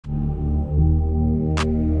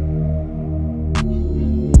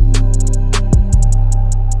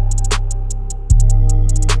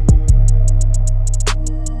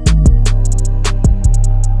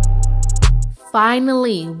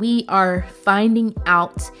finally, we are finding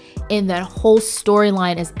out, and that whole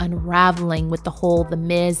storyline is unraveling with The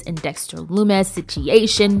Miz and Dexter Lumis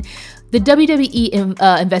situation. The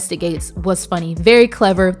WWE Investigates was funny, very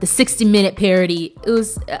clever. The 60-minute parody,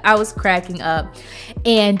 I was cracking up.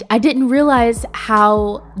 And I didn't realize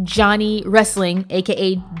how Johnny Wrestling,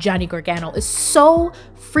 aka Johnny Gargano, is so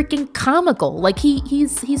freaking comical. Like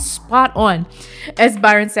he's spot on, as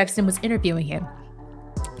Byron Saxton was interviewing him,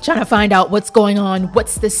 trying to find out what's going on,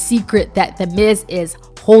 what's the secret that The Miz is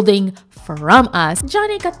holding from us.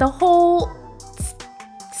 Johnny got the whole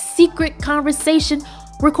secret conversation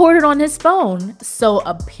recorded on his phone. So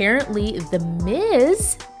apparently The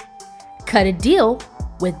Miz cut a deal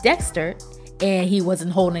with Dexter and he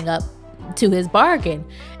wasn't holding up to his bargain,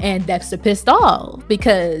 and Dexter pissed off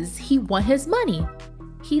because he want his money.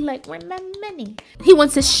 He like, where's my money? He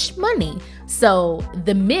wants his money. So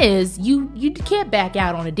The Miz, you can't back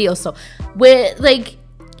out on a deal. So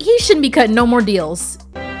he shouldn't be cutting no more deals.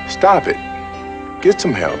 Stop it. Get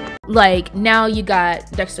some help. Like, now you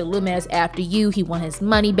got Dexter Lumis after you. He want his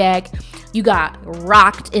money back. You got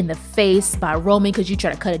rocked in the face by Roman because you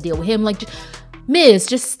try to cut a deal with him. Like, Miz,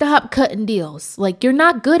 just stop cutting deals. Like, you're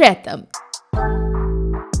not good at them.